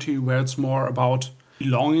majority, where it's more about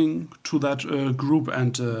belonging to that group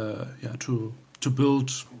and to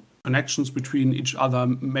build connections between each other,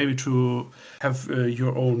 maybe to have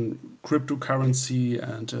your own cryptocurrency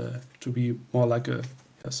and to be more like a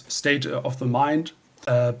state of the mind.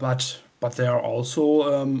 But there are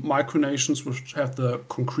also micronations which have the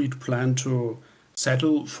concrete plan to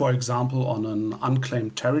settle, for example, on an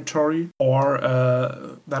unclaimed territory, or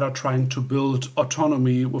that are trying to build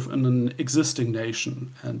autonomy within an existing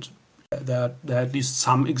nation. And there are at least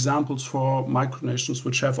some examples for micronations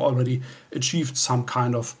which have already achieved some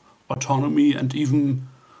kind of autonomy, and even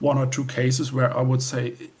one or two cases where I would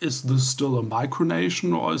say, is this still a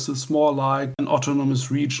micronation, or is this more like an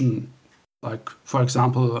autonomous region? Like, for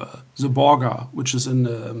example, the Borga, which is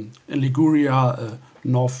in Liguria,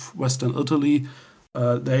 northwestern Italy.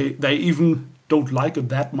 They even don't like it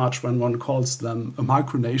that much when one calls them a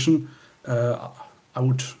micronation. I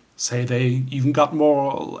would say they even got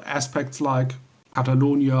more aspects like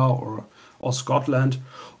Catalonia or Scotland,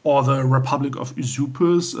 or the Republic of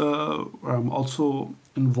Usupus, where I'm also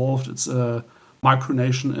involved. It's a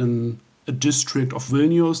micronation in a district of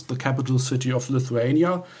Vilnius, the capital city of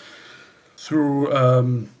Lithuania.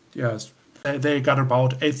 Through they got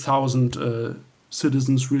about 8,000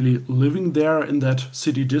 citizens really living there in that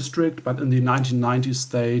city district, but in the 1990s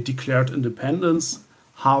they declared independence.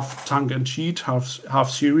 half tongue-in-cheek, half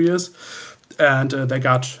serious. And they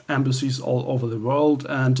got embassies all over the world,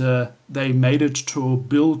 and they made it to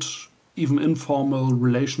build even informal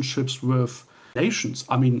relationships with nations.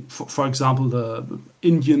 I mean, for example, the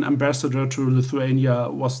Indian ambassador to Lithuania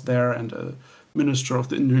was there, and a minister of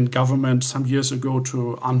the Indian government some years ago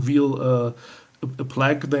to unveil a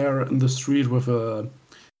plaque there in the street with a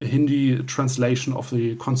Hindi translation of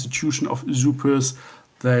the Constitution of Zupis.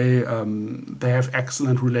 They have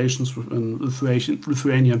excellent relations with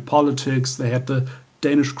Lithuanian politics. They had the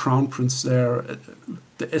Danish crown prince there,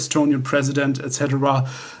 the Estonian president, etc.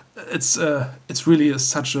 It's really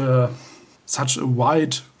such a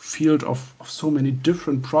wide field of so many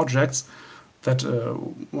different projects that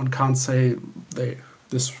one can't say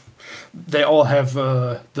they all have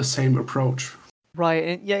the same approach. Right,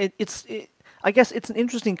 and yeah, I guess it's an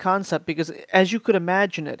interesting concept because, as you could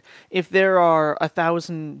imagine it, if there are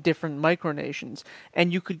 1,000 different micronations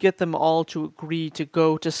and you could get them all to agree to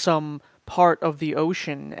go to some part of the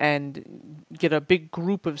ocean and get a big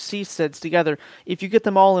group of seasteads together, if you get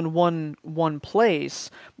them all in one place,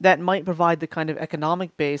 that might provide the kind of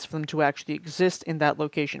economic base for them to actually exist in that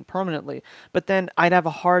location permanently. But then I'd have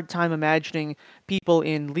a hard time imagining people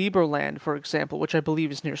in Liberland, for example, which I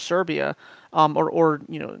believe is near Serbia, or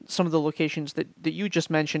some of the locations that you just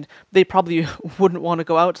mentioned, they probably wouldn't want to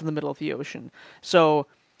go out to the middle of the ocean. So,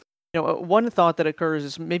 one thought that occurs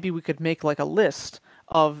is maybe we could make like a list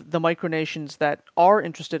of the micronations that are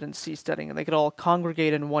interested in seasteading, and they could all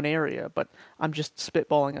congregate in one area. But I'm just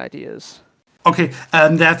spitballing ideas. Okay,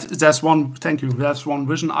 and that's one. Thank you. That's one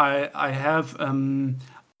vision I have.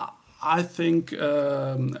 I think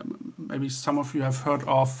maybe some of you have heard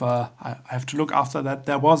of. I have to look after that.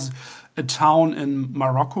 There was a town in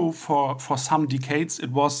Morocco for some decades.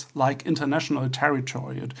 It was like international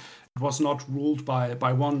territory. It was not ruled by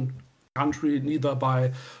one country, neither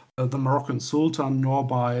by the Moroccan Sultan nor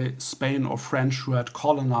by Spain or French, who had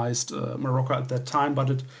colonized Morocco at that time, but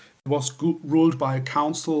it was ruled by a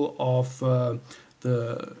council of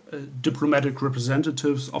the diplomatic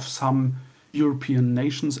representatives of some European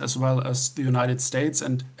nations as well as the United States.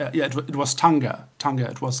 And it was Tonga.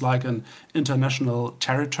 It was like an international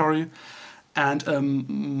territory. And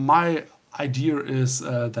my idea is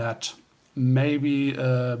that maybe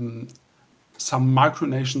some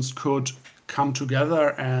micronations could come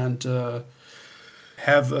together and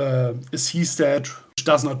have a seastead which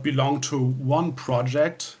does not belong to one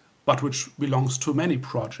project, but which belongs to many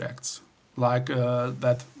projects. Like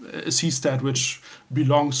that a seastead which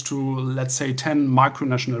belongs to, let's say, 10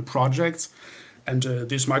 micronational projects, and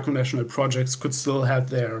these micronational projects could still have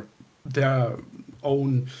their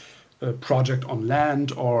own project on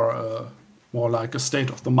land, or more like a state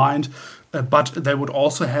of the mind, but they would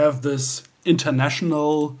also have this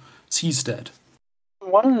international seastead.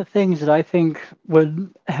 One of the things that I think would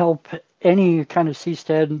help any kind of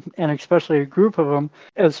seastead, and especially a group of them,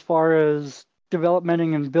 as far as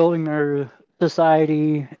developing and building their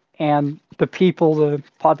society and the people, the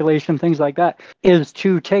population, things like that, is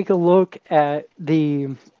to take a look at the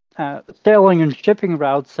sailing and shipping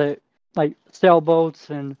routes that, like, sailboats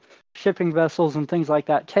and shipping vessels and things like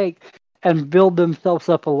that take, and build themselves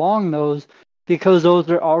up along those, because those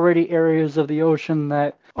are already areas of the ocean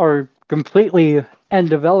that are completely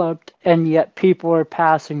undeveloped, and yet people are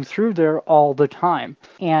passing through there all the time.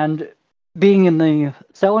 And being in the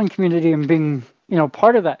sailing community and being,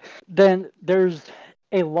 part of that, then there's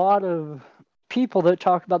a lot of people that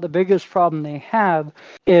talk about the biggest problem they have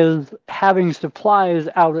is having supplies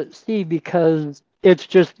out at sea, because it's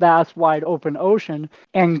just vast, wide open ocean,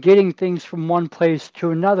 and getting things from one place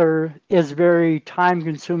to another is very time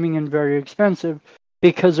consuming and very expensive,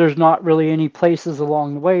 because there's not really any places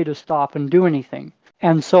along the way to stop and do anything.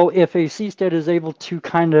 And so if a seastead is able to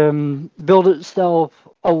kind of build itself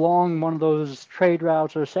along one of those trade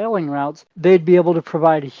routes or sailing routes, they'd be able to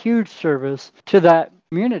provide a huge service to that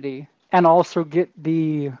community and also get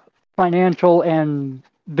the financial and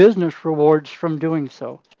business rewards from doing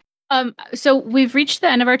so. So we've reached the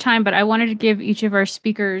end of our time, but I wanted to give each of our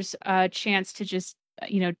speakers a chance to just,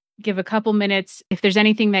 give a couple minutes. If there's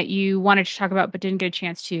anything that you wanted to talk about but didn't get a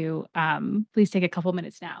chance to, please take a couple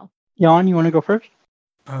minutes now. Jan, you want to go first?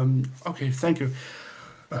 Okay, thank you.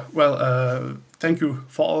 Thank you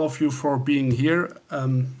for all of you for being here.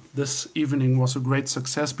 This evening was a great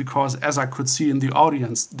success because, as I could see in the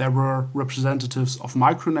audience, there were representatives of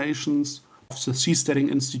micronations, of the Seasteading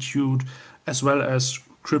Institute, as well as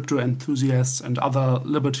crypto enthusiasts and other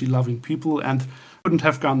liberty-loving people, and couldn't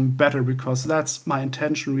have gone better, because that's my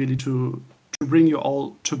intention, really, to bring you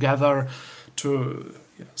all together, to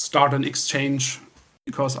start an exchange,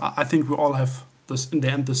 because I think we all have in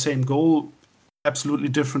the end the same goal, absolutely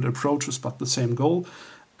different approaches, but the same goal.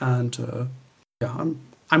 And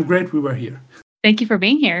I'm great we were here. Thank you for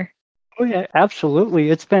being here. Oh yeah, absolutely.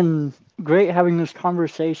 It's been great having this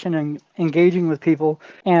conversation and engaging with people.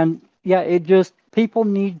 And yeah, people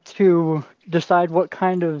need to decide what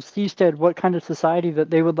kind of seastead, what kind of society that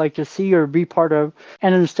they would like to see or be part of.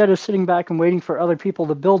 And instead of sitting back and waiting for other people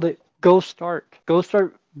to build it, go start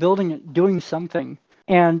building it, doing something.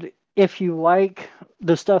 And if you like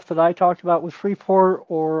the stuff that I talked about with Freeport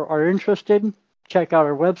or are interested, check out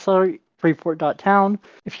our website, freeport.town.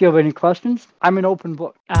 If you have any questions, I'm an open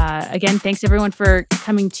book. Again, thanks everyone for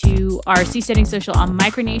coming to our Seasteading Social on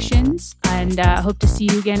Micronations, and hope to see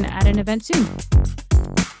you again at an event soon.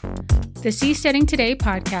 The Seasteading Today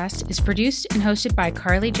podcast is produced and hosted by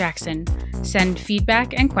Carly Jackson. Send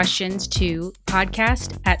feedback and questions to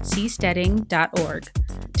podcast@seasteading.org.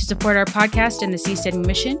 To support our podcast and the Seasteading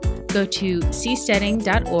mission, go to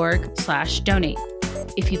seasteading.org/donate.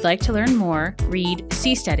 If you'd like to learn more, read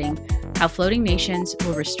Seasteading: How Floating Nations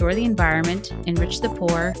Will Restore the Environment, Enrich the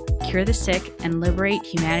Poor, Cure the Sick, and Liberate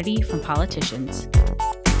Humanity from Politicians.